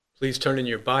Please turn in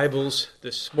your Bibles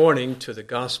this morning to the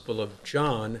Gospel of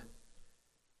John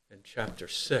and chapter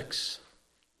 6.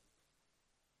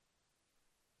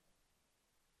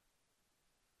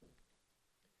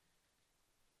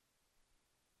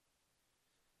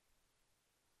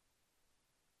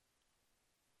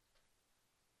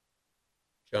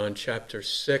 John chapter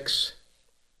 6,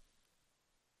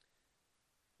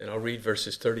 and I'll read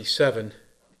verses 37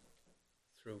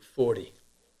 through 40.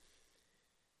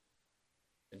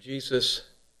 And Jesus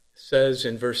says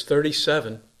in verse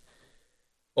 37,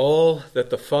 "All that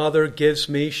the Father gives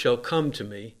me shall come to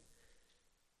me,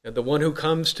 and the one who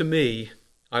comes to me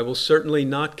I will certainly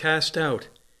not cast out.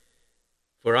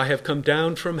 For I have come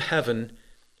down from heaven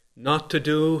not to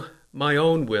do my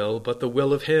own will, but the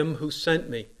will of him who sent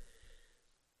me.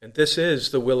 And this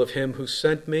is the will of him who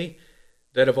sent me,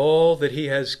 that of all that he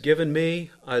has given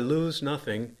me I lose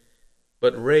nothing,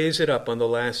 but raise it up on the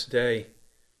last day.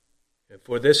 And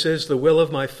for this is the will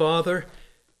of my Father,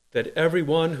 that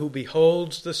everyone who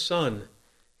beholds the Son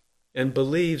and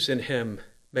believes in him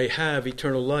may have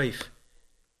eternal life,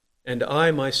 and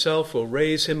I myself will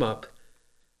raise him up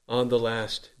on the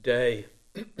last day."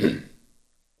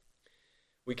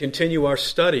 We continue our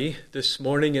study this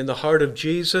morning in the heart of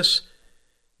Jesus.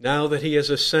 Now that he has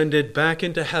ascended back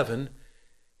into heaven,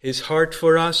 his heart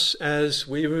for us as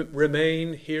we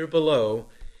remain here below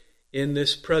in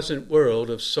this present world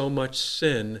of so much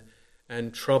sin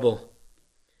and trouble.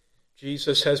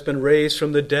 Jesus has been raised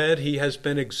from the dead. He has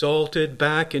been exalted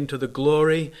back into the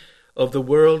glory of the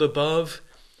world above.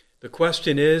 The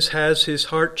question is, has his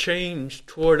heart changed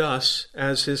toward us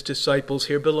as his disciples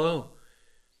here below?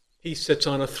 He sits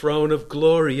on a throne of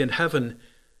glory in heaven.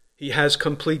 He has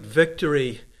complete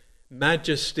victory.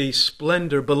 Majesty,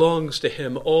 splendor belongs to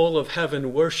him. All of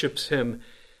heaven worships him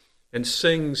and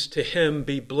sings to him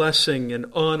be blessing and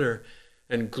honor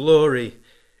and glory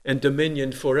and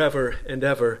dominion forever and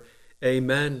ever.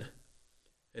 Amen.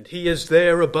 And he is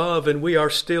there above, and we are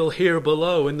still here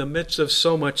below in the midst of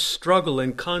so much struggle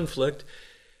and conflict,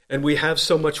 and we have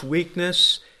so much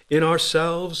weakness in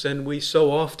ourselves, and we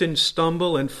so often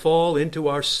stumble and fall into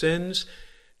our sins.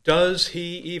 Does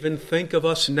he even think of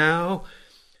us now?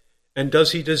 And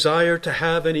does he desire to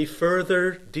have any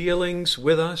further dealings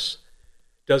with us?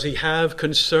 Does he have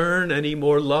concern, any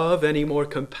more love, any more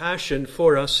compassion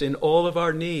for us in all of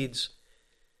our needs?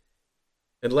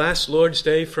 And last Lord's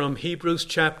Day from Hebrews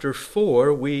chapter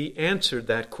 4, we answered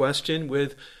that question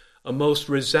with a most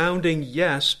resounding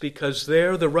yes, because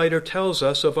there the writer tells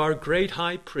us of our great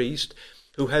high priest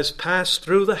who has passed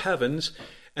through the heavens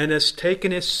and has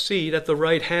taken his seat at the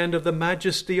right hand of the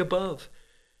majesty above.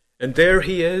 And there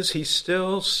he is. He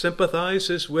still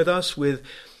sympathizes with us with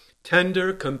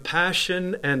tender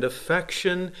compassion and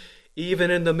affection,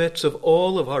 even in the midst of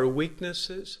all of our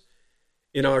weaknesses,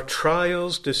 in our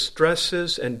trials,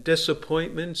 distresses, and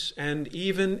disappointments, and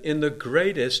even in the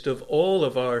greatest of all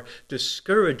of our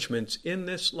discouragements in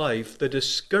this life, the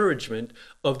discouragement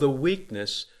of the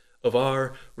weakness of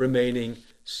our remaining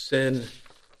sin.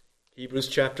 Hebrews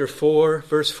chapter 4,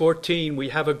 verse 14, we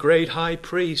have a great high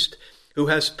priest who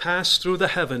has passed through the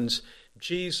heavens,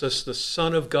 Jesus, the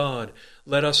Son of God.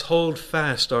 Let us hold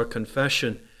fast our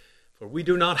confession. For we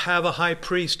do not have a high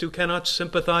priest who cannot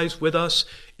sympathize with us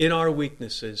in our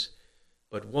weaknesses,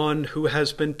 but one who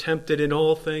has been tempted in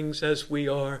all things as we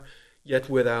are, yet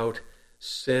without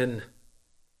sin.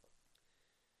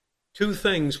 Two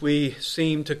things we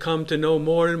seem to come to know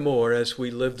more and more as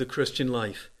we live the Christian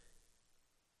life.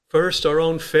 First, our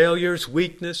own failures,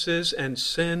 weaknesses, and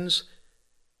sins.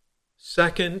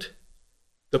 Second,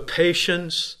 the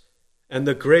patience and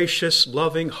the gracious,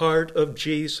 loving heart of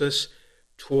Jesus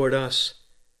toward us,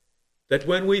 that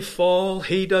when we fall,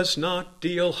 he does not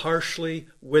deal harshly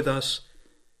with us.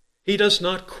 He does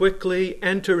not quickly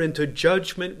enter into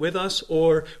judgment with us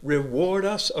or reward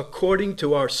us according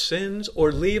to our sins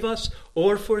or leave us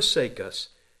or forsake us,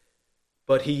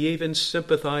 but he even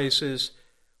sympathizes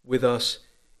with us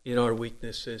in our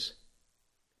weaknesses.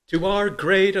 To our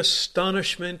great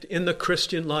astonishment in the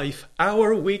Christian life,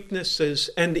 our weaknesses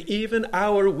and even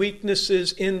our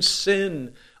weaknesses in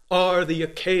sin are the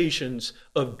occasions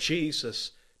of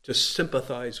Jesus to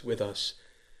sympathize with us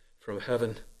from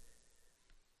heaven.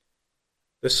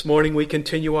 This morning we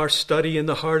continue our study in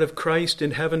the heart of Christ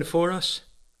in heaven for us.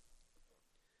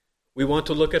 We want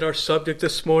to look at our subject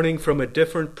this morning from a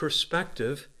different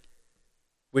perspective,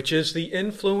 which is the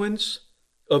influence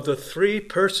of the three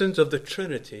persons of the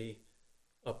Trinity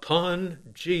upon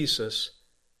Jesus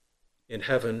in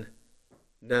heaven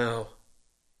now.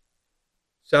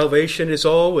 Salvation is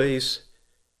always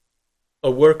a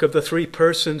work of the three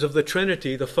persons of the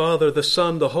Trinity, the Father, the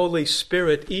Son, the Holy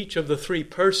Spirit, each of the three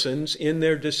persons in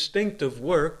their distinctive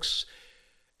works,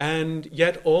 and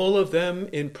yet all of them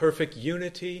in perfect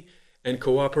unity and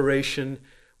cooperation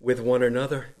with one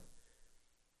another.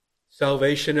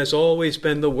 Salvation has always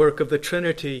been the work of the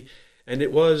Trinity, and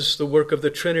it was the work of the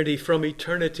Trinity from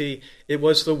eternity. It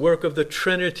was the work of the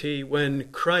Trinity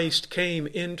when Christ came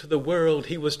into the world.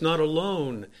 He was not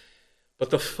alone, but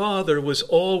the Father was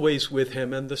always with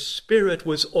him, and the Spirit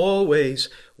was always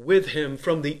with him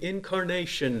from the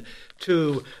incarnation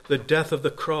to the death of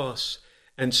the cross.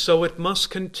 And so it must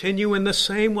continue in the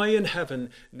same way in heaven,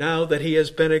 now that he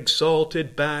has been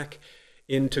exalted back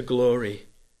into glory.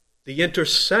 The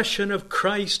intercession of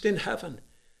Christ in heaven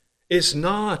is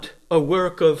not a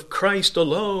work of Christ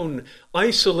alone,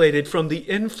 isolated from the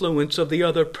influence of the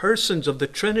other persons of the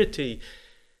Trinity,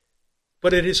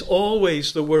 but it is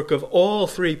always the work of all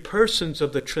three persons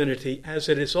of the Trinity, as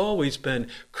it has always been.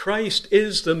 Christ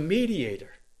is the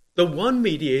mediator, the one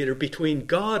mediator between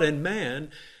God and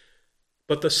man,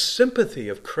 but the sympathy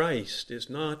of Christ is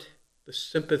not the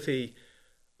sympathy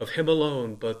of him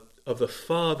alone, but of the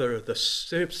Father, the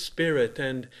Spirit.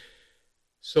 And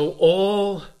so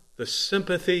all the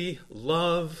sympathy,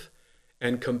 love,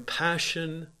 and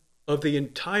compassion of the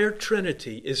entire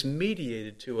Trinity is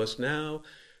mediated to us now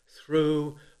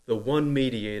through the one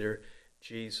mediator,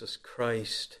 Jesus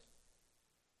Christ.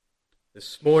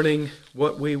 This morning,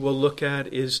 what we will look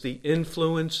at is the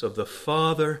influence of the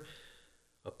Father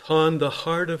upon the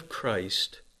heart of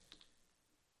Christ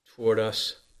toward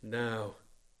us now.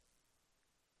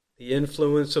 The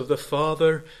influence of the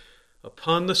Father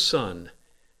upon the Son,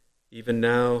 even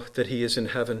now that he is in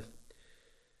heaven.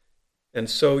 And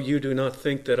so you do not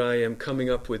think that I am coming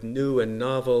up with new and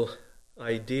novel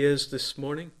ideas this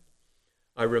morning.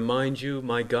 I remind you,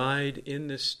 my guide in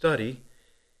this study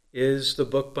is the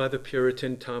book by the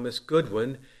Puritan Thomas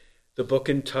Goodwin, the book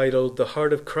entitled The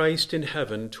Heart of Christ in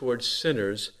Heaven Towards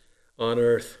Sinners on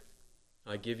Earth.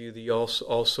 I give you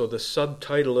also the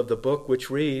subtitle of the book, which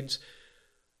reads,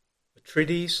 A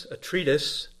treatise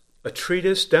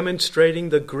demonstrating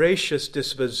the gracious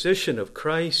disposition of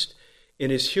Christ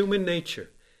in his human nature,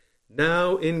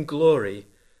 now in glory,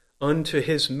 unto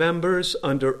his members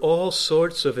under all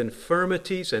sorts of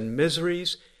infirmities and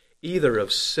miseries, either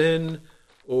of sin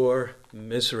or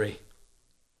misery.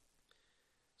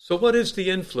 So what is the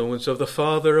influence of the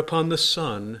Father upon the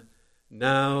Son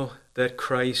now that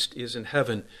Christ is in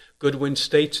heaven? Goodwin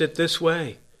states it this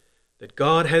way, that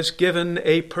God has given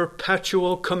a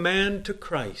perpetual command to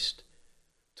Christ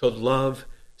to love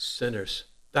sinners.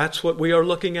 That's what we are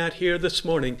looking at here this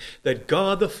morning, that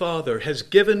God the Father has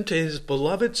given to his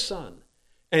beloved Son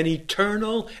an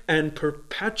eternal and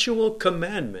perpetual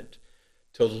commandment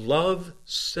to love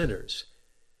sinners,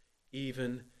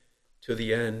 even to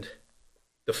the end.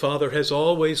 The Father has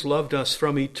always loved us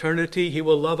from eternity. He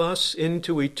will love us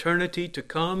into eternity to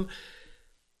come.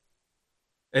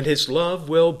 And his love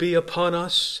will be upon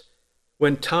us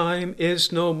when time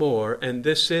is no more. And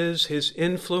this is his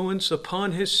influence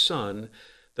upon his Son,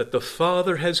 that the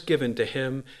Father has given to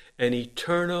him an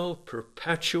eternal,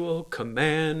 perpetual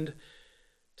command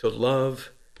to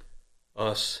love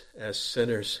us as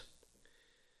sinners.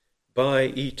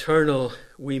 By eternal,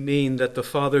 we mean that the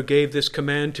Father gave this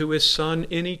command to his Son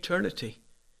in eternity,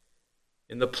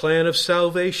 in the plan of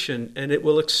salvation, and it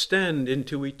will extend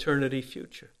into eternity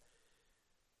future.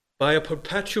 By a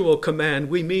perpetual command,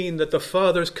 we mean that the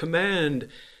Father's command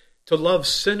to love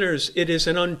sinners, it is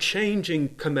an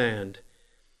unchanging command.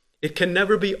 It can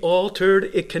never be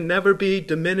altered. It can never be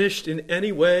diminished in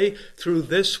any way through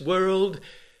this world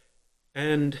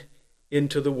and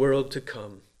into the world to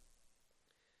come.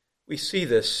 We see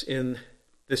this in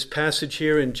this passage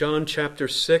here in John chapter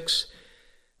 6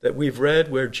 that we've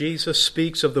read, where Jesus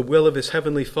speaks of the will of his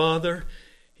heavenly Father.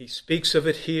 He speaks of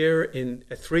it here in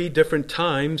 3 different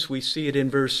times. We see it in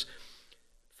verse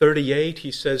 38.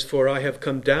 He says, "For I have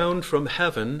come down from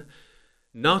heaven,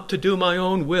 not to do my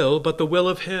own will, but the will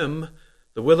of him,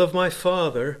 the will of my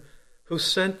Father, who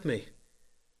sent me."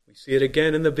 We see it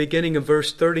again in the beginning of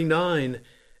verse 39.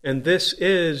 "And this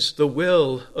is the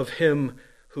will of him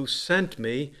who sent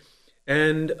me."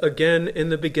 And again in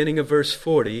the beginning of verse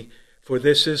 40, "For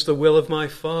this is the will of my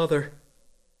Father."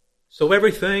 So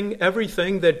everything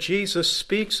that Jesus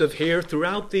speaks of here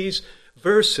throughout these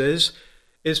verses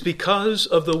is because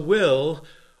of the will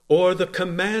or the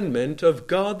commandment of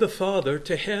God the Father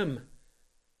to him.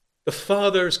 The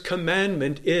Father's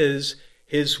commandment is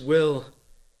his will.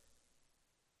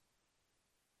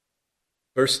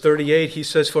 Verse 38, he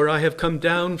says, "For I have come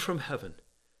down from heaven."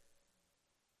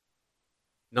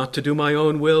 Not to do my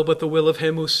own will, but the will of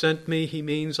him who sent me. He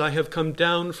means I have come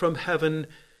down from heaven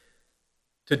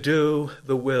to do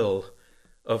the will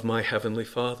of my heavenly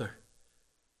Father.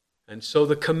 And so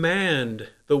the command,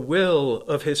 the will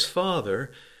of his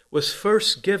Father, was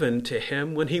first given to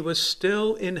him when he was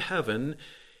still in heaven,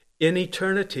 in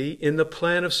eternity, in the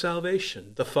plan of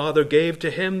salvation. The Father gave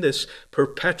to him this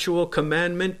perpetual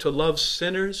commandment to love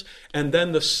sinners, and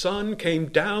then the Son came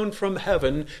down from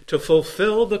heaven to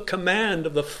fulfill the command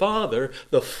of the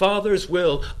Father's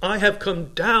will. I have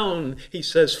come down, he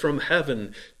says, from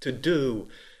heaven to do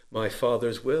my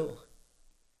Father's will.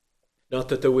 Not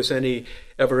that there was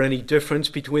ever any difference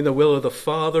between the will of the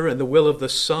Father and the will of the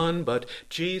Son, but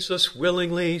Jesus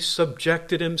willingly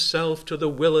subjected himself to the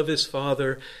will of his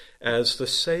Father as the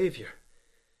Savior.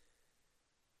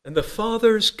 And the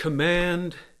Father's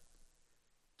command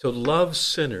to love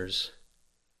sinners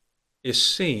is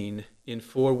seen in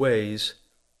 4 ways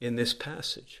in this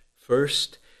passage.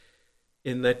 First,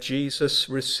 in that Jesus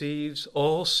receives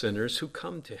all sinners who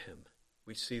come to him.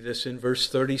 We see this in verse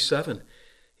 37.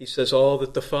 He says, all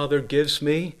that the Father gives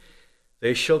me,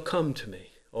 they shall come to me.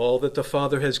 All that the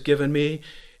Father has given me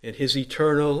in his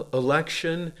eternal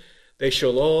election, they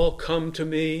shall all come to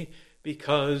me,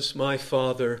 because my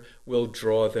Father will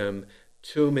draw them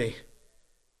to me.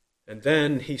 And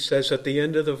then he says at the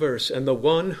end of the verse, and the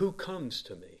one who comes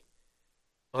to me,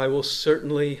 I will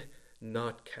certainly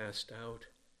not cast out.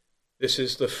 This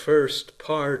is the first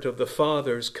part of the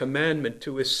Father's commandment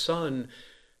to his Son,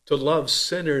 to love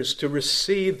sinners, to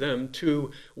receive them,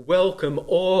 to welcome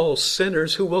all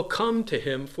sinners who will come to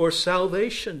him for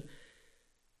salvation,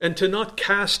 and to not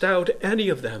cast out any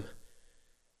of them.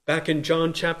 Back in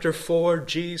John chapter 4,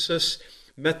 Jesus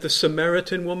met the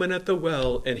Samaritan woman at the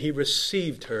well, and he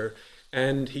received her,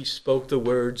 and he spoke the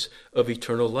words of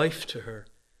eternal life to her.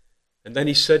 And then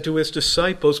he said to his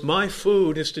disciples, my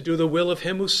food is to do the will of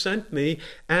him who sent me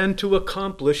and to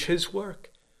accomplish his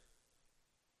work.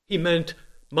 He meant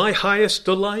my highest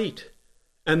delight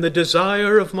and the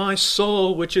desire of my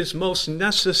soul, which is most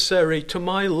necessary to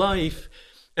my life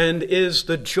and is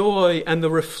the joy and the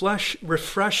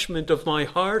refreshment of my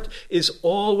heart, is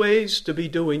always to be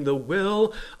doing the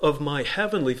will of my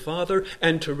heavenly Father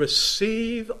and to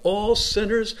receive all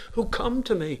sinners who come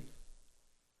to me.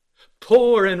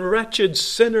 Poor and wretched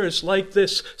sinners like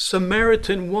this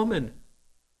Samaritan woman.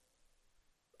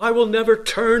 I will never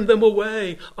turn them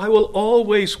away. I will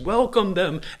always welcome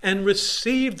them and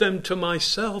receive them to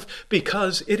myself,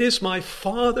 because it is my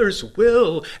Father's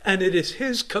will and it is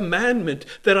his commandment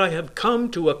that I have come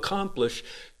to accomplish,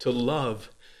 to love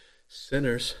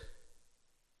sinners.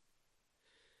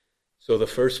 So the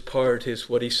first part is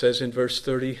what he says in verse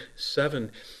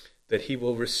 37, that he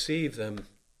will receive them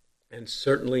and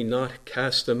certainly not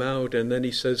cast them out. And then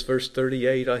he says, verse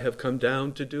 38, I have come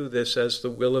down to do this as the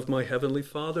will of my heavenly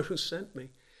Father who sent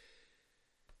me.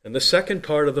 And the second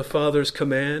part of the Father's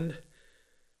command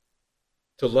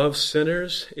to love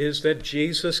sinners is that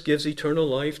Jesus gives eternal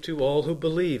life to all who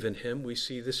believe in him. We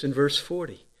see this in verse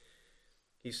 40.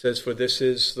 He says, for this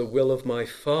is the will of my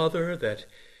Father, that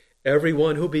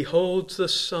everyone who beholds the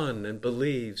Son and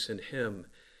believes in him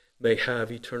may have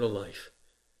eternal life.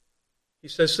 He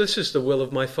says, this is the will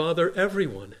of my Father,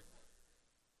 everyone.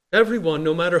 Everyone,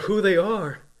 no matter who they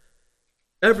are.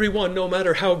 Everyone, no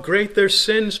matter how great their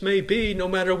sins may be, no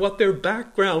matter what their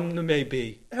background may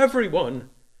be. Everyone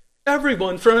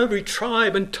from every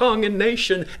tribe and tongue and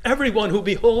nation, everyone who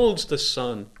beholds the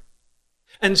Son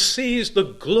and sees the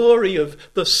glory of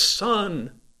the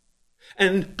Son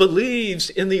and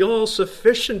believes in the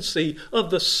all-sufficiency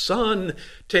of the Son,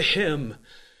 to him,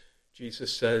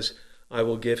 Jesus says, I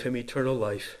will give him eternal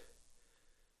life.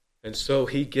 And so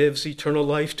he gives eternal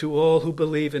life to all who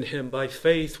believe in him. By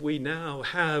faith we now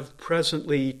have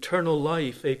presently eternal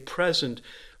life, a present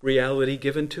reality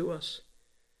given to us.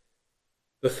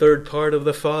 The third part of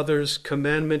the Father's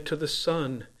commandment to the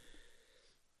Son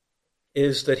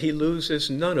is that he loses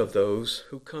none of those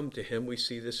who come to him. We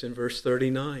see this in verse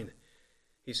 39.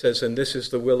 He says, and this is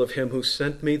the will of him who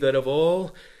sent me, that of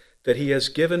all that he has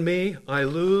given me, I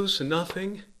lose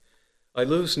nothing. I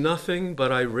lose nothing,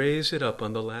 but I raise it up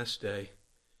on the last day.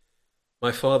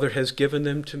 My Father has given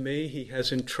them to me. He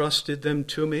has entrusted them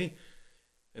to me.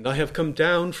 And I have come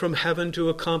down from heaven to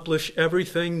accomplish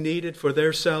everything needed for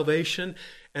their salvation.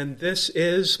 And this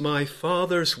is my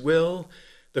Father's will,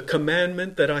 the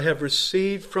commandment that I have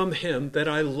received from him, that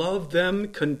I love them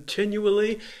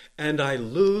continually, and I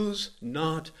lose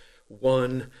not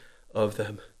one of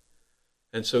them.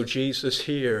 And so Jesus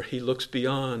here, he looks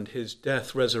beyond his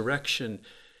death, resurrection,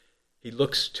 He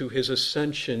looks to his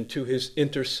ascension, to his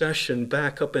intercession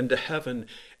back up into heaven,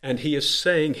 and he is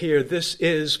saying here, this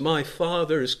is my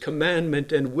Father's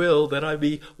commandment and will, that I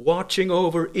be watching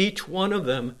over each one of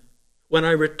them when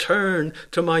I return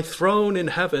to my throne in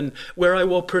heaven, where I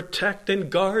will protect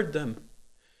and guard them,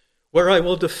 where I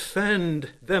will defend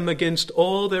them against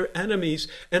all their enemies,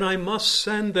 and I must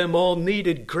send them all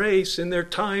needed grace in their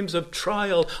times of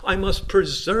trial. I must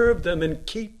preserve them and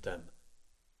keep them.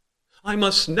 I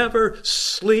must never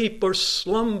sleep or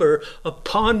slumber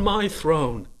upon my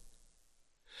throne.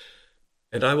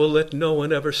 And I will let no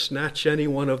one ever snatch any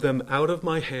one of them out of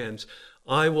my hands.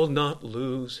 I will not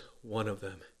lose one of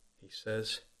them, he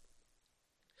says.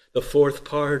 The fourth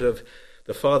part of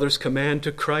the Father's command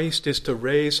to Christ is to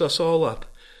raise us all up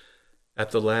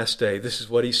at the last day. This is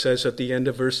what he says at the end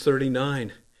of verse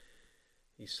 39.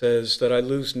 He says that I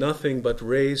lose nothing but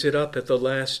raise it up at the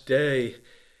last day.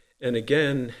 And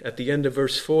again, at the end of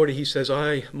verse 40, he says,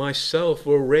 I myself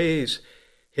will raise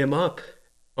him up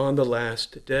on the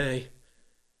last day.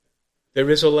 There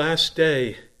is a last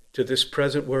day to this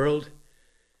present world.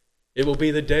 It will be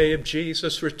the day of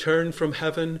Jesus' return from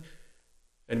heaven.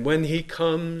 And when he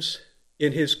comes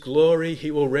in his glory, he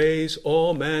will raise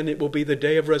all men. It will be the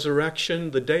day of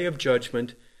resurrection, the day of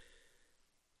judgment.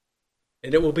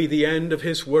 And it will be the end of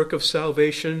his work of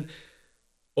salvation.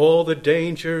 All the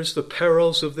dangers, the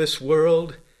perils of this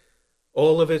world,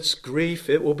 all of its grief,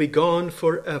 it will be gone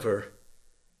forever.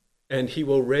 And he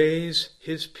will raise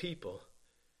his people.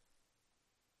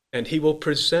 And he will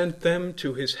present them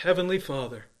to his heavenly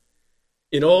Father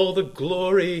in all the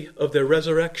glory of their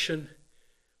resurrection,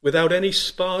 without any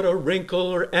spot or wrinkle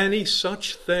or any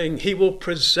such thing. He will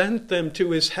present them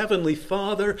to his heavenly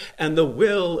Father, and the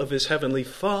will of his heavenly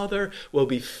Father will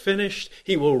be finished.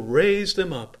 He will raise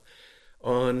them up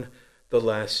on the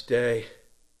last day.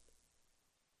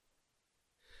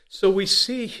 So we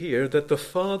see here that the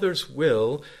Father's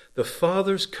will, the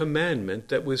Father's commandment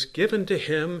that was given to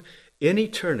him in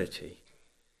eternity,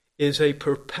 is a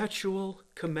perpetual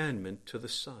commandment to the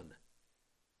Son,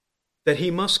 that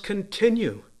he must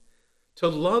continue to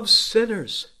love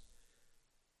sinners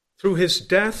through his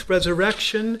death,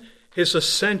 resurrection, his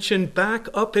ascension back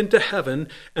up into heaven,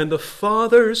 and the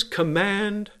Father's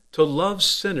command to love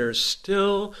sinners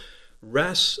still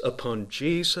rests upon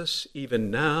Jesus even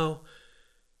now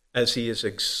as he is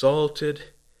exalted,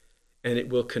 and it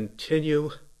will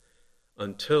continue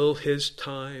until his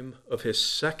time of his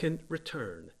second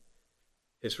return,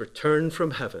 his return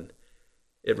from heaven.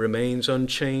 It remains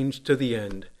unchanged to the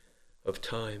end of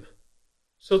time.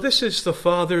 So this is the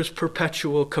Father's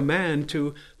perpetual command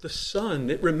to the Son.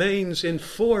 It remains in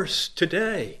force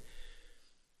today.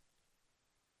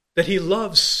 That he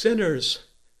loves sinners.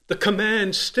 The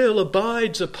command still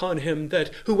abides upon him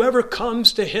that whoever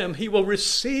comes to him, he will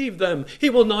receive them. He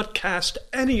will not cast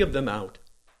any of them out.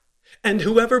 And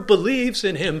whoever believes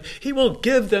in him, he will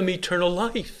give them eternal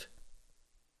life.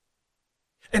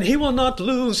 And he will not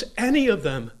lose any of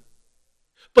them,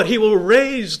 but he will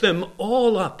raise them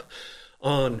all up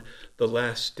on the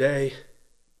last day.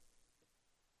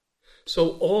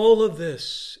 So all of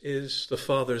this is the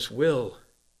Father's will,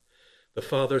 the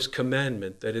Father's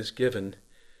commandment that is given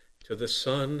to the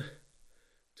Son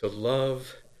to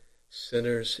love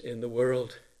sinners in the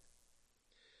world.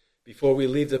 Before we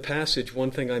leave the passage,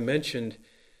 one thing I mentioned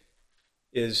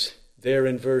is there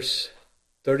in verse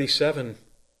 37,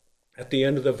 at the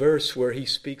end of the verse where he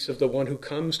speaks of the one who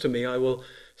comes to me, I will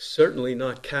certainly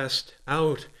not cast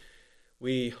out.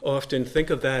 We often think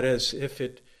of that as if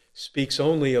it speaks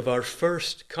only of our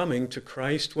first coming to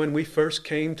Christ when we first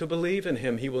came to believe in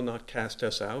him. He will not cast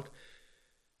us out.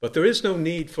 But there is no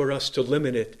need for us to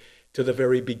limit it to the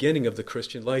very beginning of the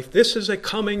Christian life. This is a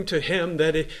coming to him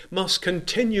that it must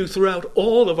continue throughout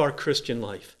all of our Christian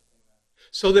life,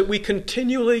 so that we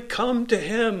continually come to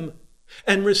him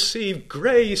and receive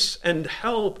grace and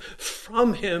help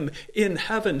from him in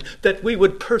heaven, that we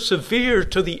would persevere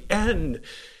to the end,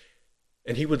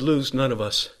 and he would lose none of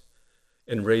us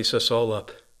and raise us all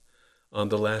up on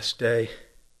the last day.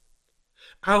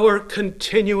 Our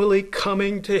continually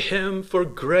coming to him for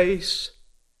grace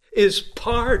is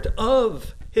part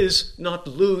of his not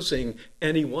losing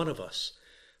any one of us,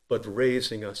 but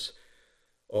raising us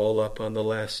all up on the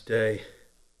last day.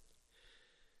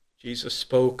 Jesus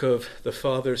spoke of the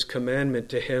Father's commandment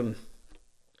to him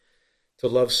to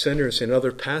love sinners in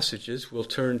other passages. We'll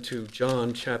turn to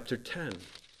John chapter 10.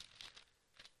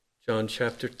 John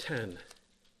chapter 10.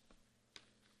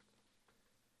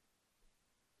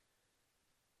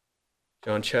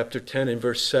 John chapter 10 in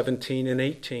verse 17 and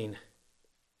 18.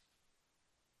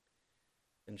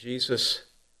 And Jesus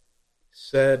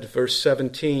said, verse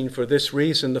 17, "For this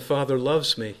reason the Father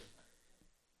loves me,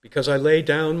 because I lay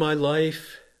down my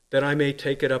life that I may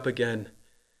take it up again.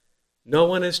 No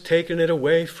one has taken it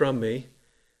away from me,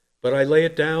 but I lay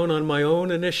it down on my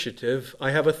own initiative.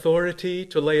 I have authority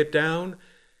to lay it down,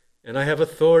 and I have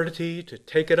authority to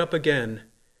take it up again.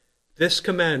 This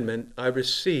commandment I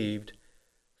received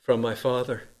from my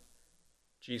Father."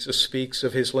 Jesus speaks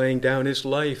of his laying down his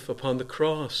life upon the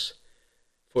cross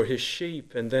for his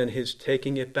sheep, and then his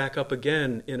taking it back up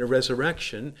again in a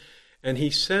resurrection. And he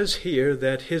says here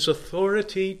that his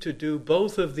authority to do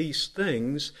both of these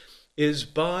things is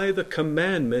by the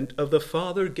commandment of the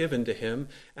Father given to him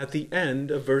at the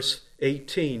end of verse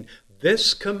 18.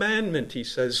 This commandment, he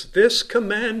says, this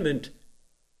commandment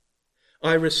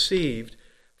I received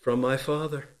from my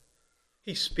Father.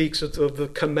 He speaks of the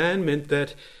commandment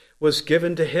that was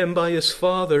given to him by his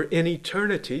Father in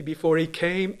eternity before he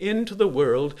came into the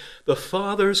world, the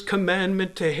Father's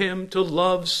commandment to him to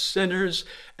love sinners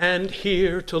and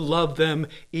here to love them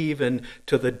even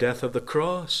to the death of the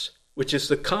cross, which is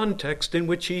the context in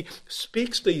which he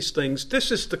speaks these things.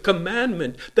 This is the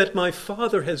commandment that my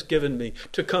Father has given me,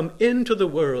 to come into the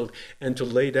world and to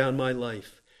lay down my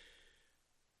life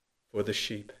for the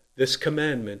sheep. This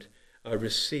commandment I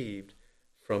received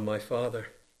from my Father.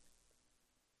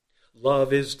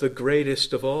 Love is the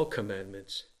greatest of all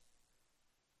commandments.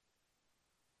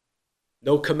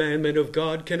 No commandment of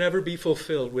God can ever be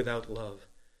fulfilled without love.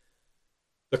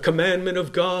 The commandment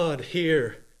of God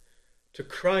here to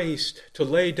Christ to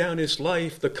lay down his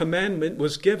life, the commandment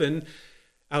was given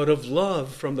out of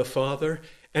love from the Father,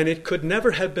 and it could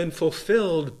never have been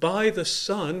fulfilled by the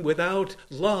Son without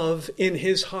love in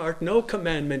his heart. No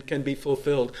commandment can be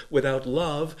fulfilled without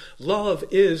love. Love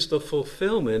is the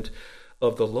fulfillment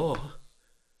of the law.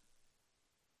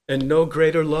 And no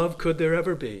greater love could there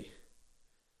ever be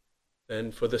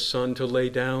than for the Son to lay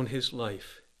down his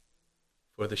life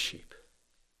for the sheep.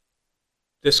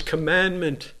 This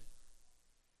commandment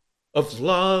of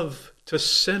love to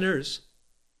sinners,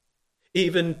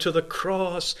 even to the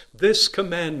cross, this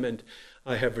commandment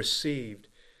I have received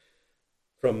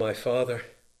from my Father.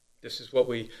 This is what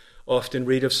we often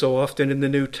read of so often in the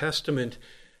New Testament.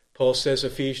 Paul says,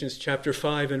 Ephesians chapter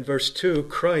 5 and verse 2,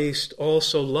 Christ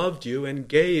also loved you and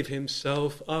gave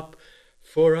himself up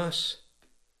for us.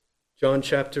 John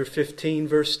chapter 15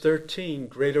 verse 13,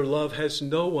 greater love has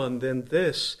no one than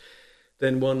this,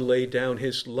 than one lay down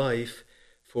his life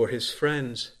for his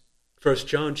friends. 1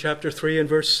 John chapter 3 and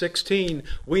verse 16,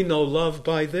 we know love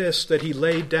by this, that he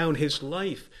laid down his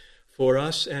life for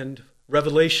us. And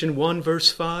Revelation 1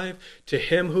 verse 5, to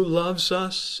him who loves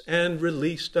us and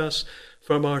released us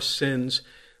from our sins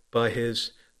by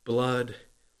his blood.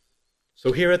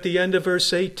 So here at the end of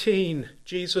verse 18,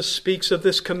 Jesus speaks of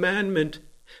this commandment,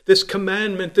 this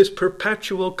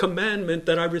perpetual commandment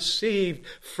that I received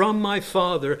from my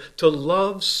Father to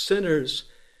love sinners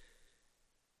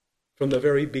from the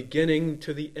very beginning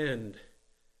to the end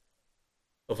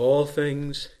of all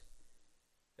things,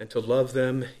 and to love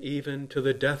them even to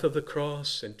the death of the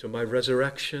cross and to my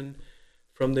resurrection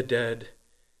from the dead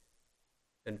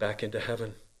and back into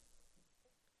heaven.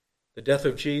 The death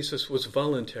of Jesus was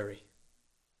voluntary.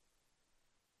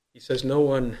 He says, no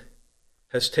one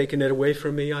has taken it away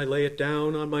from me. I lay it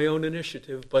down on my own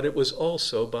initiative, but it was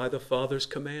also by the Father's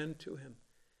command to him.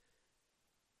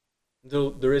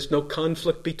 Though there is no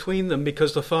conflict between them,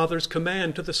 because the Father's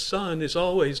command to the Son is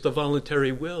always the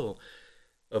voluntary will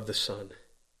of the Son.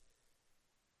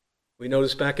 We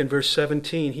notice back in verse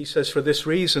 17, he says, for this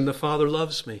reason the Father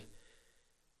loves me,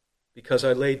 because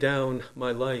I lay down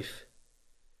my life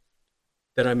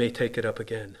that I may take it up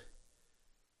again.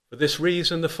 For this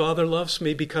reason the Father loves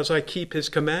me, because I keep his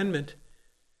commandment.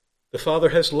 The Father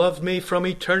has loved me from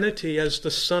eternity as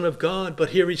the Son of God,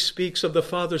 but here he speaks of the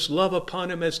Father's love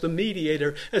upon him as the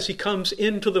mediator, as he comes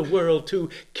into the world to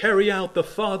carry out the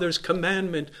Father's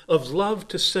commandment of love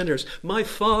to sinners. My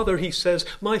Father, he says,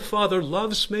 my Father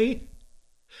loves me,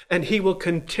 and he will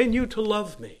continue to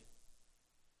love me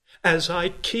as I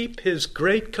keep his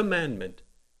great commandment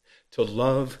to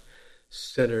love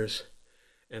sinners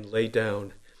and lay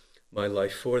down my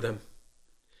life for them.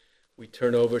 We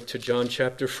turn over to John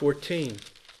chapter 14.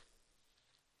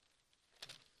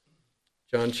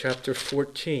 John chapter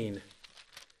 14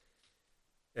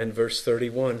 and verse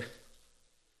 31.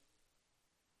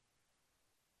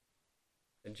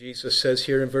 And Jesus says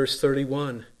here in verse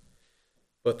 31,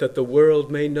 but that the world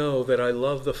may know that I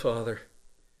love the Father,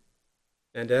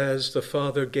 and as the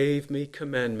Father gave me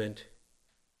commandment,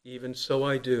 even so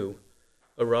I do.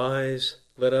 Arise,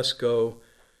 let us go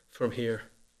from here.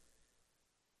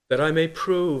 that I may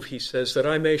prove, he says, that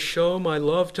I may show my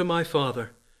love to my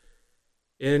Father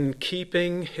in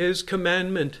keeping his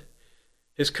commandment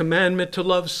to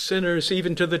love sinners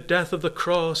even to the death of the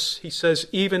cross. He says,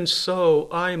 even so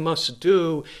I must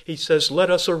do. He says, let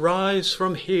us arise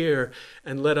from here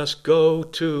and let us go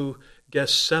to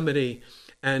Gethsemane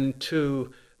and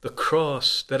to the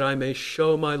cross, that I may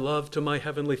show my love to my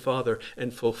heavenly Father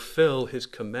and fulfill his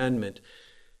commandment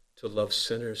to love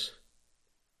sinners.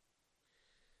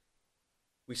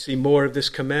 We see more of this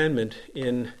commandment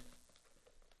in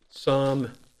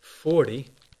Psalm 40.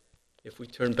 If we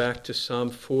turn back to Psalm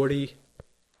 40,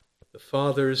 the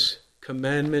Father's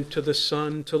commandment to the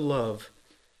Son to love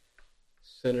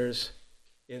sinners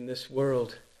in this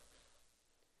world.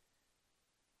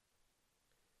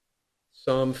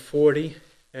 Psalm 40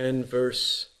 and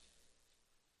verse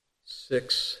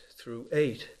 6 through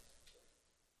 8.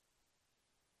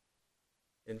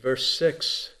 In verse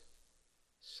 6,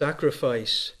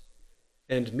 sacrifice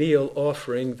and meal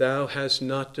offering thou hast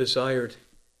not desired.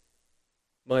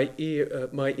 My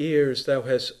ears thou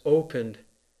hast opened.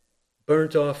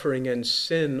 Burnt offering and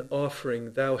sin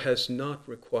offering thou hast not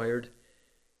required.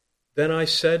 Then I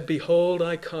said, behold,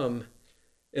 I come.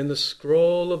 In the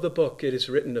scroll of the book it is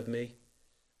written of me.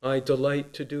 I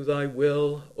delight to do thy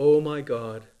will, O my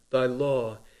God. Thy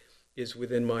law is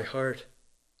within my heart.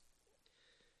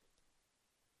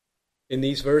 In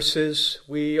these verses,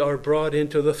 we are brought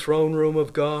into the throne room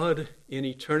of God in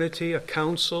eternity, a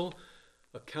council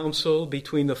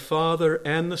between the Father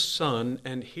and the Son,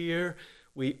 and here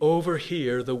we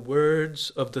overhear the words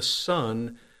of the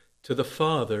Son to the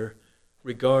Father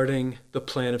regarding the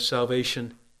plan of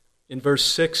salvation. In verse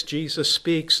 6, Jesus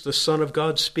speaks, the Son of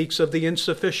God speaks of the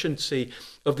insufficiency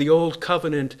of the old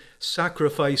covenant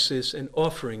sacrifices and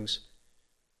offerings.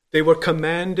 They were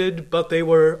commanded, but they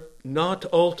were not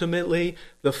ultimately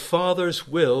the Father's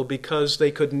will, because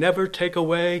they could never take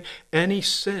away any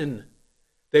sin.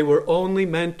 They were only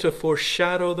meant to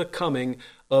foreshadow the coming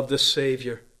of the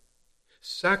Savior.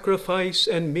 Sacrifice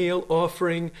and meal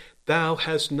offering thou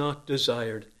hast not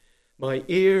desired. My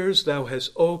ears thou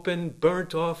hast opened.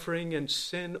 Burnt offering and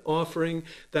sin offering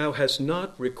thou hast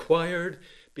not required,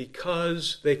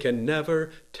 because they can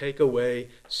never take away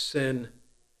sin.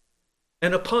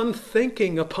 And upon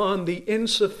thinking upon the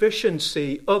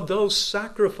insufficiency of those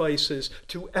sacrifices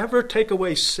to ever take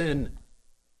away sin,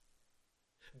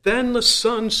 then the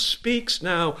Son speaks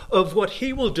now of what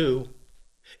he will do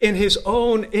in his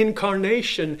own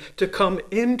incarnation to come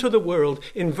into the world.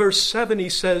 In verse 7 he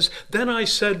says, then I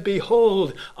said,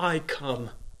 behold, I come.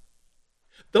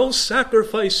 Those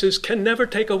sacrifices can never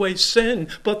take away sin,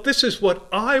 but this is what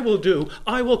I will do.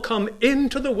 I will come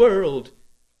into the world,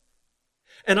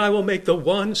 and I will make the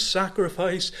one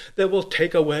sacrifice that will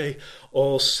take away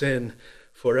all sin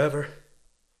forever.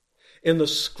 In the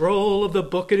scroll of the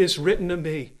book it is written of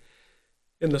me.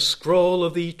 In the scroll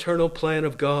of the eternal plan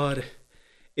of God,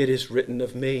 it is written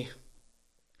of me.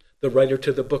 The writer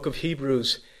to the book of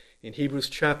Hebrews, in Hebrews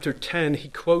chapter 10, he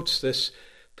quotes this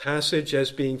passage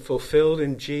as being fulfilled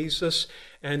in Jesus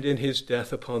and in his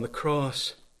death upon the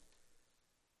cross.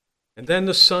 And then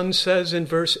the Son says in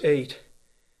verse 8,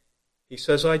 he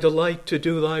says, I delight to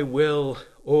do thy will,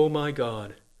 O my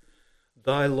God.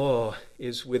 Thy law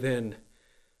is within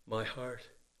my heart.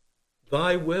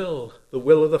 Thy will, the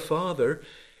will of the Father,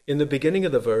 in the beginning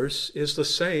of the verse, is the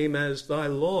same as thy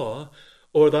law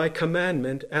or thy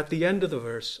commandment at the end of the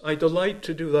verse. I delight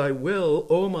to do thy will,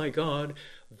 O my God.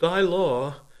 Thy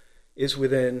law is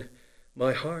within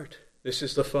my heart. This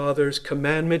is the Father's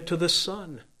commandment to the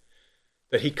Son,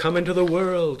 that he come into the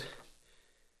world,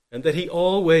 and that he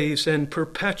always and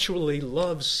perpetually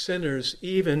loves sinners,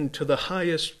 even to the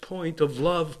highest point of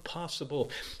love possible,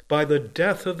 by the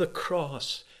death of the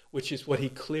cross, which is what he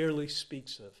clearly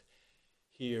speaks of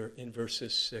here in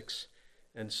verses 6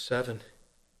 and 7.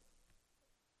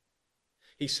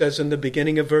 He says in the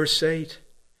beginning of verse 8,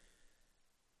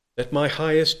 that my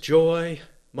highest joy,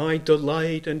 my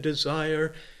delight and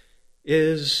desire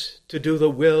is to do the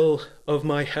will of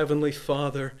my heavenly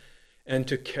Father and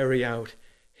to carry out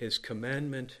his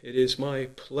commandment. It is my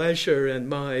pleasure and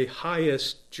my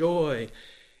highest joy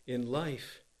in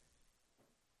life.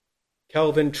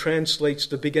 Calvin translates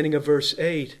the beginning of verse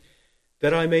 8,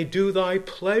 that I may do thy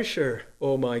pleasure,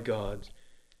 O my God.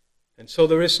 And so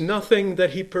there is nothing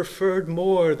that he preferred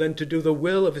more than to do the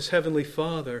will of his heavenly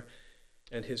Father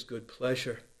and his good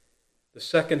pleasure. The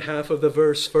second half of the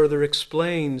verse further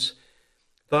explains,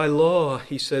 thy law,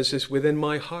 he says, is within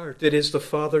my heart. It is the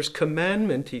Father's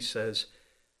commandment, he says.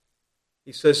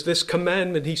 He says this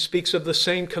commandment, he speaks of the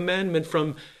same commandment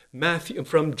from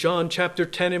John chapter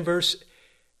 10 and verse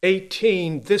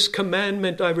 18, this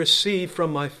commandment I received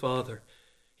from my Father.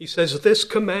 He says, this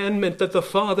commandment that the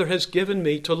Father has given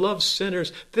me to love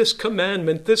sinners, this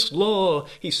commandment, this law,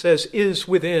 he says, is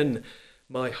within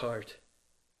my heart.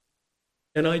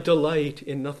 And I delight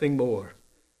in nothing more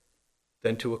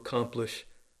than to accomplish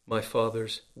my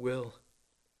Father's will.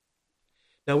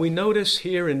 Now we notice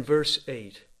here in verse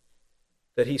 8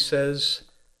 that he says,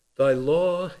 thy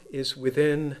law is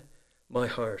within my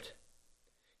heart.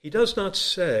 He does not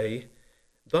say,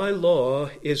 thy law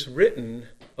is written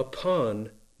upon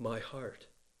my heart.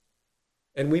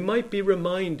 And we might be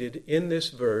reminded in this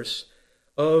verse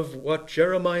of what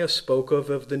Jeremiah spoke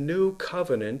of the new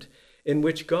covenant in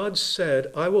which God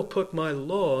said, I will put my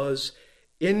laws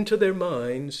into their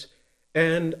minds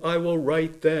and I will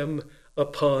write them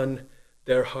upon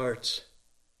their hearts.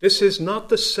 This is not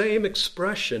the same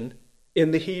expression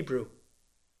in the Hebrew.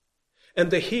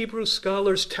 And the Hebrew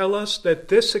scholars tell us that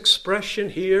this expression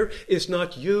here is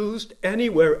not used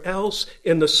anywhere else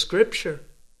in the Scripture.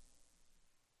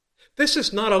 This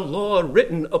is not a law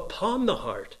written upon the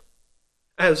heart,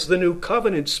 as the New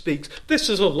Covenant speaks. This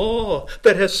is a law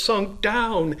that has sunk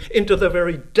down into the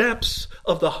very depths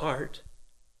of the heart,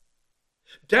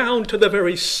 down to the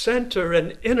very center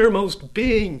and innermost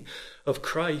being of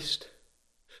Christ,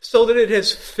 so that it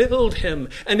has filled him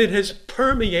and it has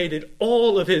permeated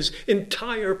all of his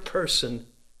entire person,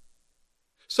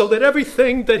 so that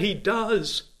everything that he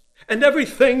does and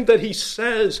everything that he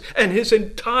says and his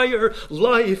entire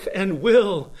life and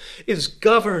will is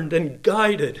governed and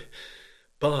guided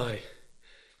by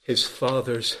his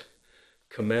Father's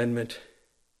commandment.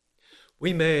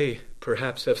 We may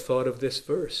perhaps have thought of this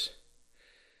verse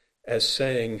as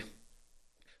saying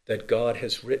that God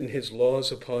has written his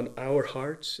laws upon our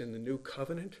hearts in the new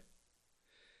covenant,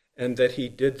 and that he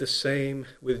did the same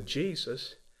with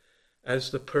Jesus as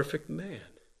the perfect man.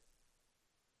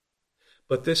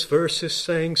 But this verse is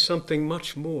saying something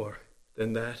much more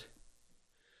than that.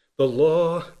 The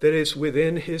law that is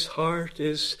within his heart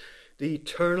is the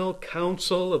eternal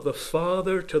counsel of the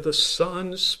Father to the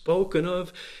Son spoken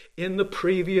of in the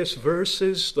previous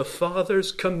verses, the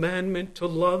Father's commandment to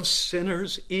love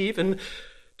sinners, even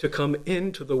to come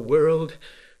into the world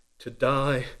to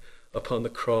die upon the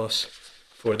cross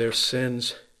for their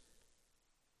sins.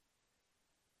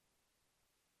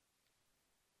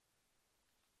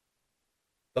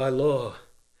 Thy law,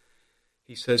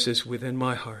 he says, is within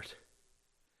my heart.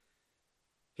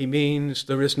 He means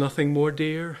there is nothing more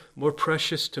dear, more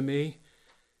precious to me.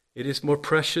 It is more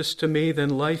precious to me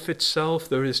than life itself.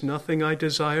 There is nothing I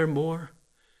desire more.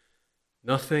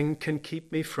 Nothing can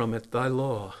keep me from it. Thy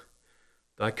law,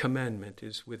 thy commandment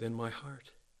is within my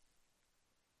heart.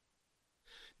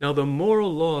 Now, the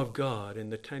moral law of God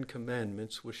in the Ten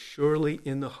Commandments was surely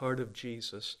in the heart of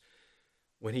Jesus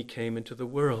when he came into the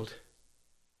world.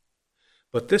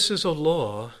 But this is a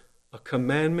law, a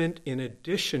commandment in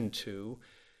addition to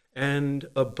and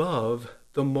above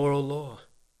the moral law.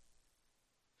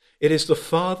 It is the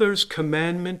Father's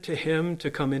commandment to him to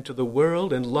come into the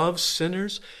world and love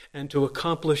sinners and to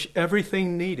accomplish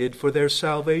everything needed for their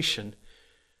salvation,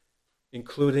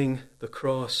 including the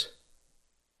cross.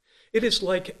 It is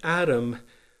like Adam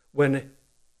when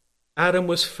Adam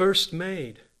was first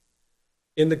made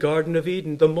in the Garden of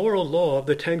Eden. The moral law of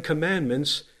the Ten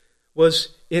Commandments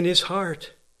was in his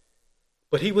heart,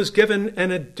 but he was given an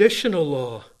additional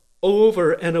law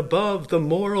over and above the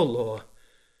moral law.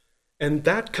 And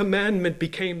that commandment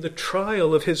became the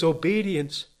trial of his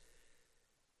obedience.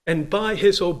 And by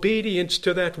his obedience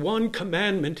to that one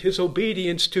commandment, his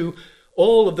obedience to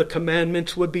all of the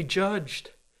commandments would be judged.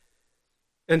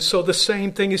 And so the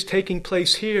same thing is taking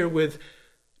place here with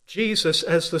Jesus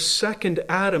as the second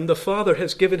Adam. The Father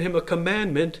has given him a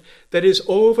commandment that is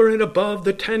over and above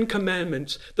the Ten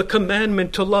Commandments, the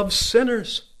commandment to love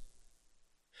sinners.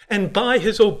 And by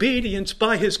his obedience,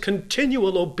 by his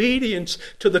continual obedience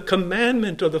to the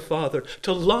commandment of the Father,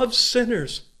 to love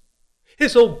sinners,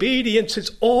 his obedience,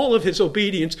 all of his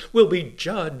obedience will be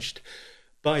judged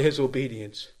by his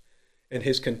obedience and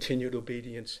his continued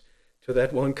obedience to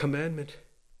that one commandment.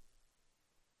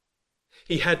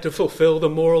 He had to fulfill the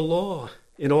moral law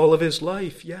in all of his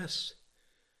life, yes.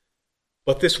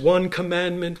 But this one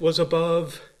commandment was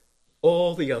above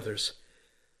all the others,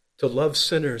 to love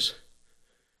sinners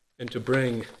and to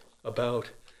bring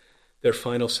about their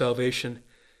final salvation.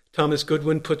 Thomas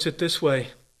Goodwin puts it this way.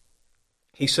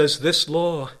 He says, this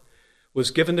law was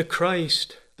given to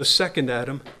Christ, the second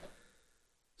Adam,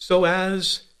 so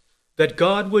as that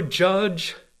God would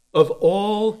judge of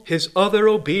all his other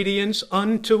obedience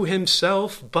unto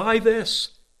himself by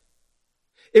this.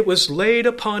 It was laid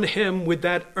upon him with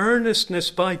that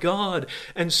earnestness by God,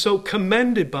 and so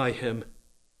commended by him,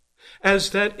 as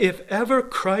that if ever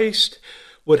Christ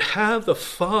would have the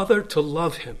Father to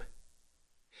love him,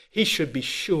 he should be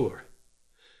sure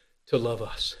to love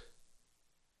us.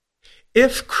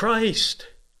 If Christ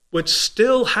would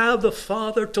still have the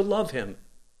Father to love him,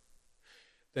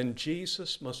 then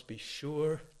Jesus must be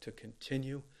sure to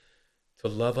continue to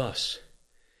love us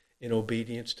in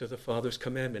obedience to the Father's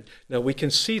commandment. Now we can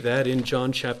see that in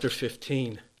John chapter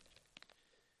 15.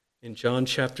 In John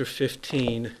chapter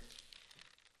 15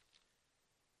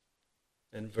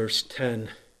 and verse 10.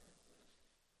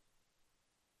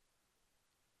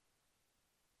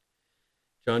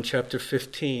 John chapter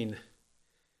 15,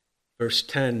 verse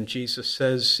 10, Jesus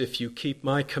says, "If you keep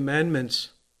my commandments,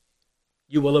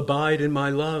 you will abide in my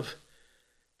love,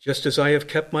 just as I have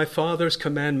kept my Father's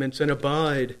commandments and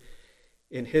abide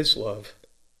in his love."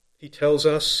 He tells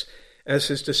us, as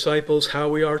his disciples, how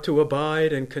we are to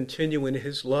abide and continue in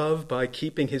his love by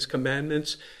keeping his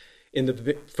commandments. In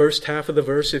the first half of the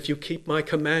verse, "If you keep my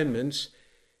commandments,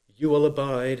 you will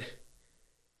abide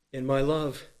in my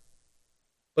love."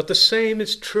 But the same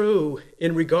is true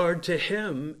in regard to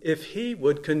him if he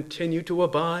would continue to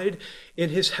abide in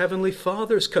his heavenly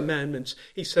Father's commandments.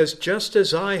 He says, "Just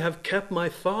as I have kept my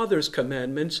Father's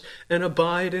commandments and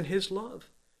abide in his love."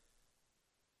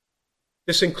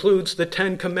 This includes the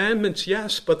 10 commandments,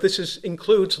 yes, but this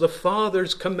includes the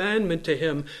Father's commandment to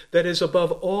him that is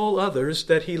above all others,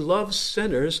 that he loves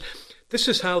sinners. This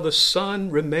is how the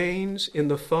Son remains in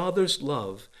the Father's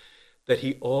love, that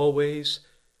he always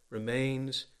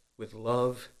remains with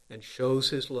love and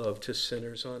shows his love to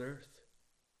sinners on earth.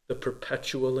 The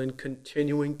perpetual and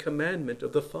continuing commandment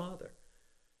of the Father.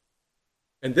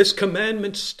 And this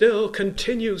commandment still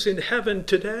continues in heaven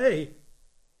today.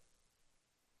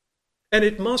 And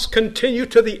it must continue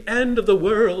to the end of the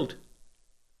world,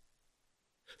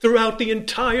 throughout the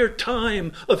entire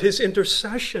time of his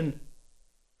intercession,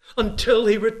 until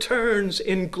he returns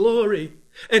in glory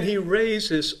and he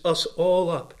raises us all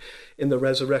up in the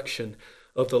resurrection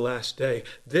of the last day.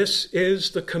 This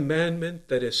is the commandment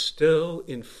that is still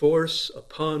in force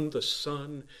upon the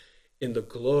Son in the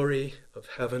glory of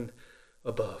heaven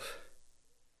above.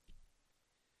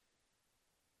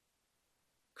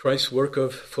 Christ's work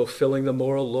of fulfilling the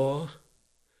moral law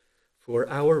for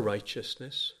our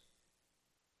righteousness,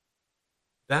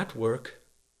 that work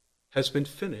has been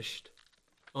finished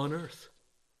on earth.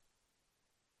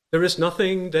 There is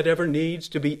nothing that ever needs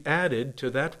to be added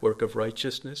to that work of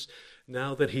righteousness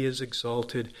now that he is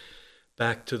exalted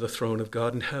back to the throne of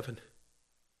God in heaven.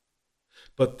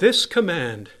 But this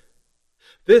command,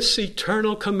 this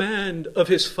eternal command of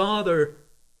his Father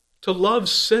to love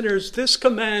sinners, this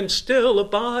command still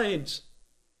abides.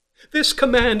 This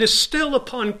command is still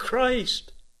upon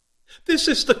Christ. This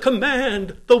is the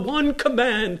command, the one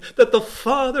command that the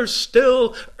Father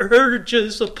still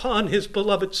urges upon his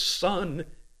beloved Son,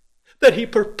 that he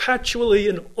perpetually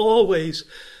and always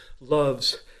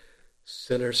loves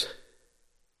sinners.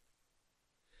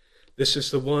 This is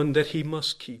the one that he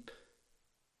must keep,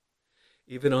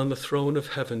 even on the throne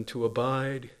of heaven, to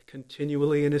abide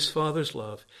continually in his Father's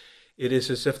love. It is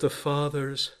as if the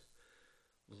Father's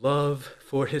love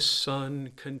for his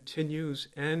Son continues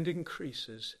and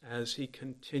increases as he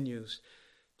continues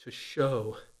to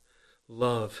show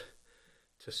love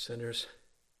to sinners.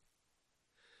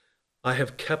 I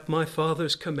have kept my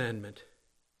Father's commandment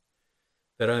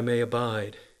that I may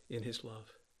abide in his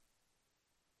love.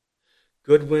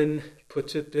 Goodwin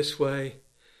puts it this way,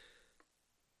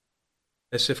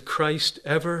 as if Christ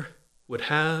ever would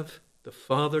have the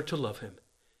Father to love him,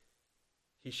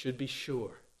 he should be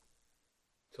sure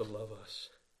to love us.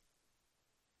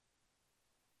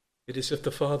 It is as if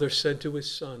the Father said to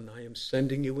his Son, I am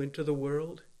sending you into the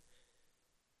world,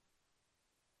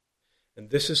 and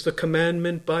this is the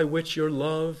commandment by which your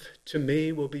love to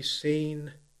me will be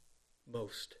seen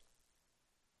most.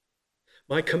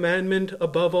 My commandment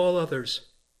above all others.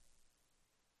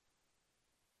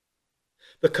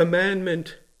 The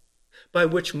commandment by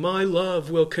which my love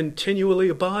will continually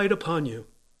abide upon you.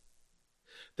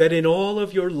 That in all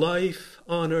of your life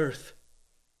on earth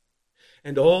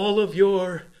and all of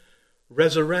your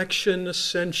resurrection,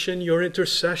 ascension, your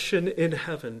intercession in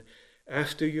heaven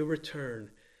after you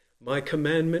return, my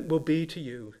commandment will be to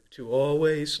you to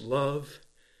always love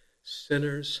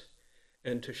sinners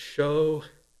and to show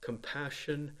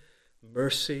compassion,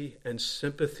 mercy, and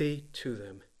sympathy to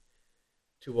them,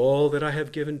 to all that I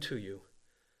have given to you,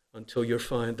 until you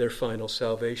find their final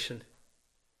salvation.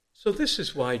 So this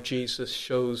is why Jesus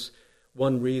shows,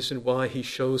 one reason why he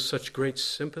shows such great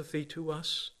sympathy to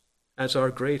us as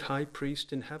our great high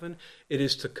priest in heaven, it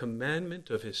is the commandment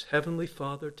of his heavenly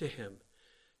Father to him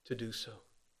to do so.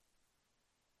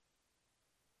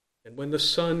 And when the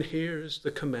Son hears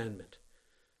the commandment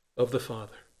of the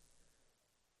Father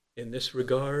in this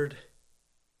regard,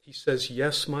 he says,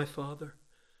 "Yes, my Father,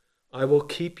 I will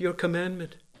keep your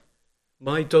commandment.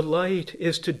 My delight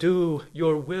is to do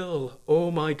your will, O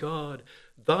my God.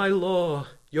 Thy law,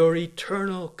 your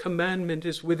eternal commandment,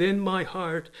 is within my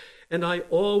heart, and I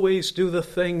always do the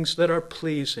things that are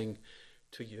pleasing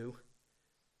to you.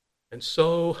 And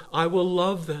so I will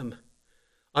love them.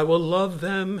 I will love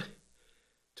them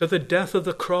to the death of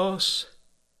the cross.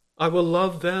 I will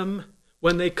love them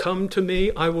when they come to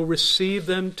me. I will receive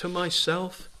them to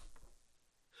myself.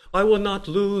 I will not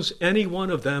lose any one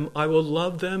of them. I will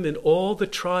love them in all the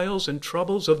trials and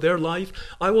troubles of their life.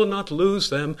 I will not lose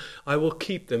them. I will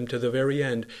keep them to the very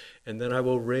end. And then I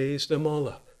will raise them all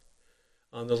up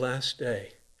on the last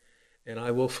day. And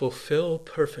I will fulfill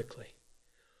perfectly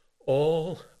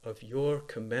all of your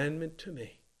commandment to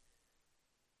me,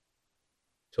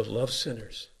 to love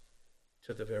sinners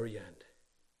to the very end."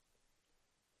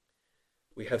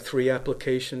 We have 3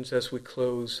 applications as we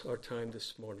close our time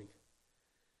this morning.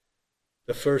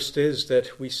 The first is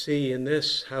that we see in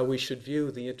this how we should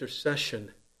view the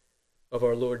intercession of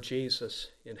our Lord Jesus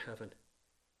in heaven.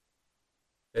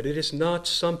 That it is not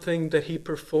something that he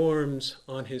performs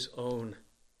on his own.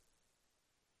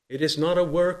 It is not a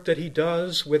work that he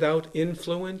does without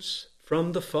influence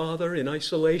from the Father, in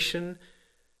isolation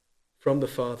from the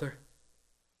Father.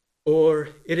 Or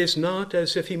it is not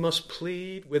as if he must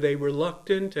plead with a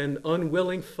reluctant and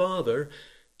unwilling Father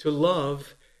to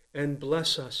love and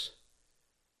bless us.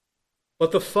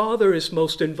 But the Father is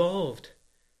most involved.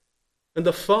 And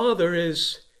the Father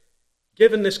is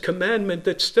given this commandment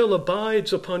that still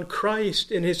abides upon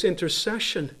Christ in his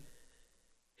intercession.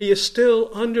 He is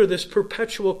still under this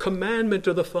perpetual commandment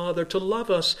of the Father to love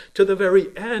us to the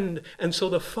very end. And so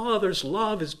the Father's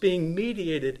love is being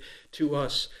mediated to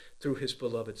us through his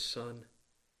beloved Son.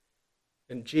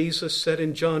 And Jesus said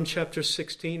in John chapter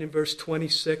 16 and verse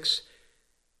 26,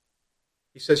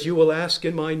 he says, "You will ask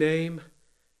in my name,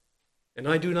 and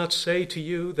I do not say to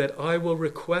you that I will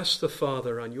request the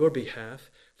Father on your behalf,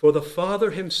 for the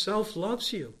Father himself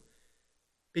loves you,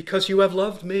 because you have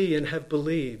loved me and have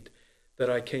believed that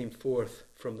I came forth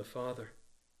from the Father."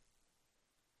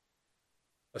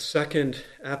 A second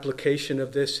application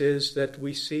of this is that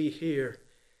we see here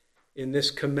in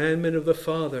this commandment of the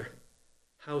Father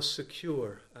how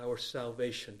secure our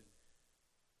salvation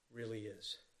really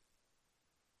is.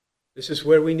 This is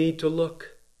where we need to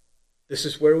look. This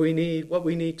is where we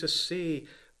need to see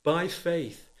by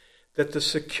faith, that the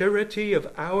security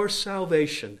of our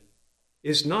salvation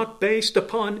is not based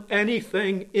upon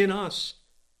anything in us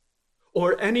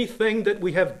or anything that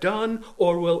we have done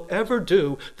or will ever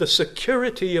do. The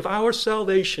security of our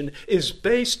salvation is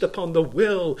based upon the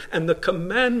will and the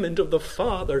commandment of the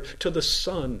Father to the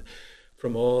Son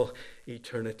from all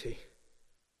eternity.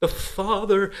 The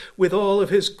Father, with all of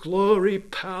his glory,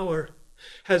 power,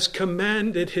 has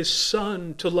commanded his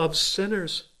Son to love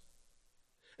sinners.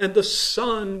 And the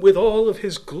Son, with all of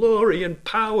his glory and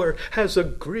power, has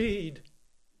agreed.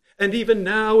 And even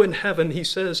now in heaven he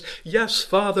says, "Yes,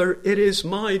 Father, it is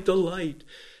my delight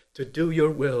to do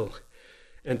your will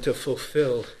and to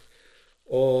fulfill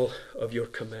all of your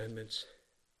commandments."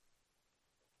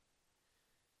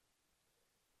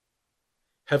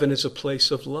 Heaven is a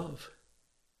place of love.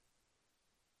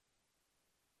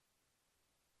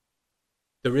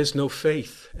 There is no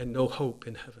faith and no hope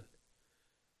in heaven.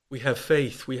 We have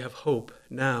faith, we have hope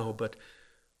now, but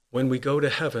when we go to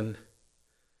heaven,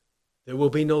 there will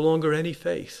be no longer any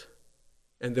faith,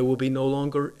 and there will be no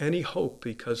longer any hope,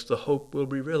 because the hope will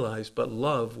be realized, but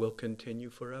love will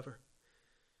continue forever.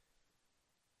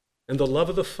 And the love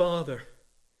of the Father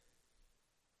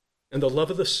and the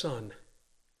love of the Son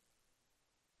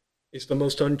is the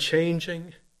most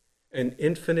unchanging and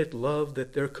infinite love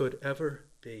that there could ever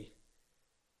be.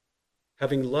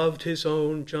 Having loved his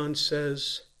own, John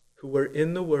says, who were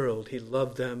in the world, he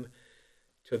loved them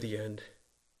to the end.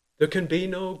 There can be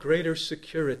no greater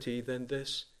security than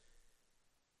this.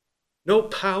 No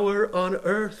power on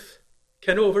earth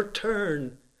can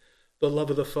overturn the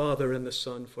love of the Father and the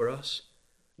Son for us.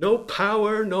 No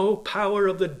power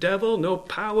of the devil, no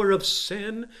power of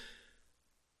sin,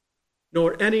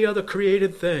 nor any other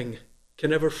created thing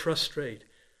can ever frustrate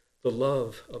the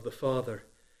love of the Father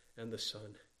and the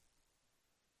Son.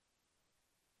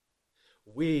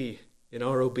 We, in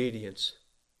our obedience,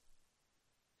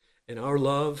 in our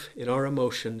love, in our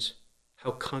emotions,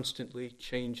 how constantly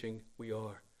changing we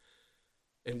are.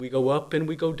 And we go up and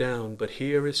we go down, but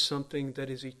here is something that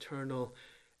is eternal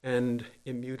and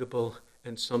immutable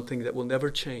and something that will never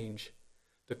change.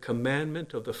 The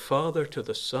commandment of the Father to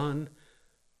the Son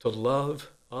to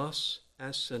love us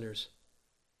as sinners,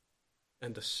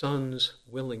 and the Son's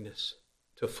willingness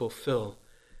to fulfill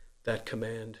that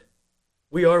command.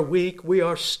 We are weak, we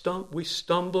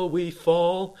stumble, we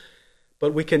fall,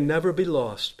 but we can never be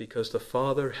lost because the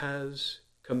Father has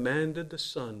commanded the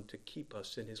Son to keep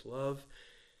us in his love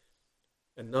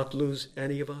and not lose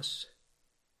any of us,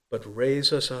 but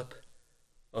raise us up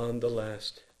on the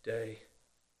last day.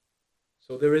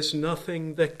 So there is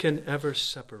nothing that can ever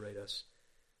separate us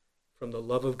from the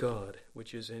love of God,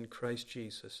 which is in Christ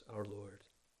Jesus our Lord.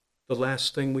 The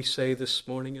last thing we say this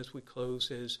morning as we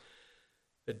close is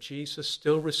that Jesus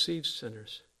still receives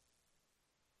sinners,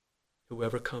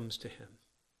 whoever comes to him.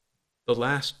 The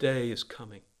last day is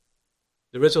coming.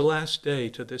 There is a last day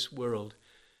to this world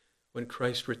when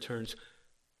Christ returns.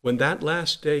 When that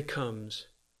last day comes,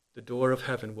 the door of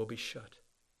heaven will be shut.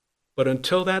 But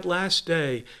until that last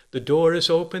day, the door is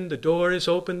open. The door is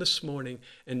open this morning.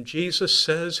 And Jesus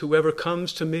says, whoever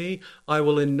comes to me, I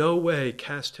will in no way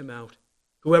cast him out.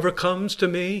 Whoever comes to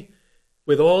me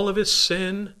with all of his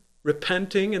sin,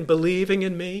 repenting and believing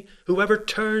in me, whoever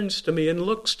turns to me and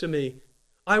looks to me,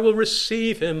 I will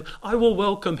receive him. I will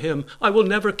welcome him. I will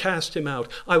never cast him out.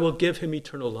 I will give him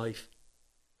eternal life.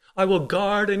 I will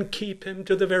guard and keep him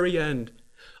to the very end.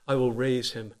 I will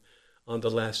raise him on the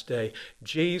last day.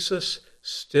 Jesus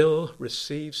still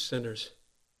receives sinners.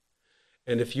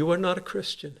 And if you are not a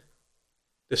Christian,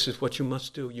 this is what you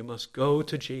must do. You must go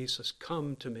to Jesus.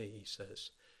 Come to me, he says,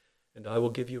 and I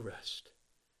will give you rest.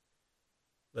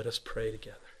 Let us pray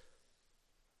together.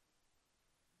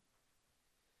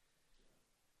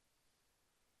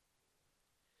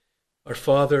 Our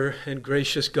Father and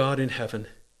gracious God in heaven,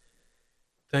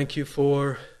 thank you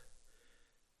for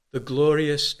the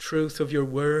glorious truth of your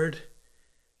word.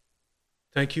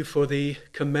 Thank you for the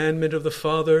commandment of the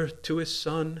Father to his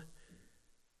Son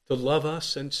to love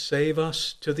us and save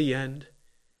us to the end.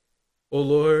 O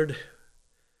Lord,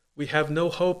 we have no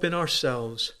hope in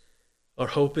ourselves. Our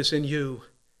hope is in you,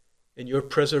 in your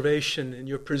preservation, in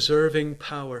your preserving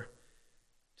power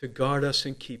to guard us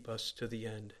and keep us to the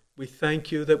end. We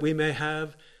thank you that we may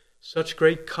have such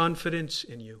great confidence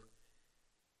in you.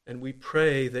 And we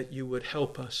pray that you would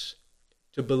help us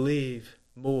to believe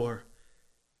more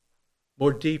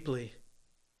deeply,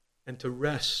 and to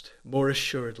rest more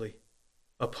assuredly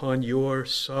upon your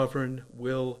sovereign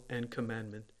will and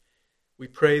commandment. We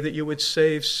pray that you would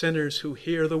save sinners who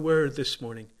hear the word this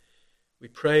morning. We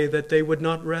pray that they would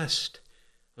not rest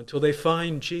until they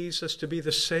find Jesus to be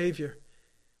the Savior.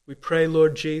 We pray,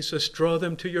 Lord Jesus, draw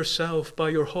them to yourself by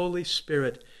your Holy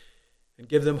Spirit and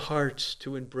give them hearts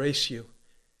to embrace you,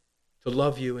 to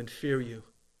love you and fear you,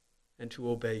 and to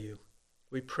obey you.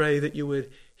 We pray that you would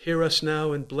hear us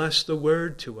now and bless the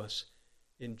word to us.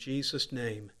 In Jesus'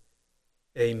 name,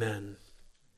 amen.